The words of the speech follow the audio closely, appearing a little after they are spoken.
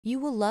You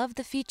will love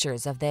the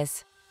features of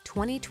this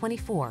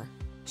 2024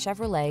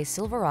 Chevrolet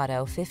Silverado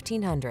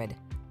 1500.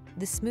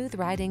 The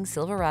smooth-riding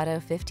Silverado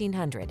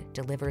 1500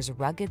 delivers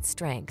rugged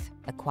strength,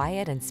 a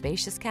quiet and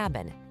spacious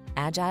cabin,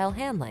 agile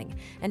handling,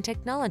 and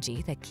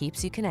technology that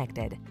keeps you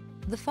connected.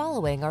 The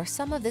following are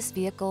some of this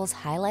vehicle's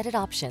highlighted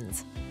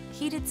options: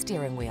 heated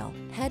steering wheel,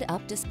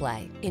 head-up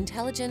display,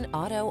 intelligent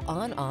auto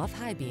on-off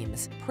high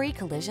beams,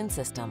 pre-collision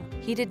system,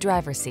 heated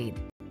driver's seat,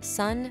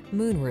 sun,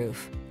 moonroof,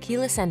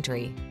 keyless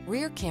entry,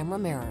 rear camera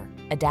mirror,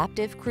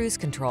 adaptive cruise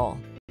control,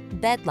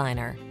 bed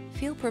liner.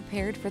 Feel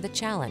prepared for the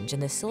challenge in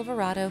the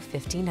Silverado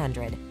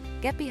 1500.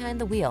 Get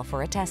behind the wheel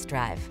for a test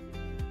drive.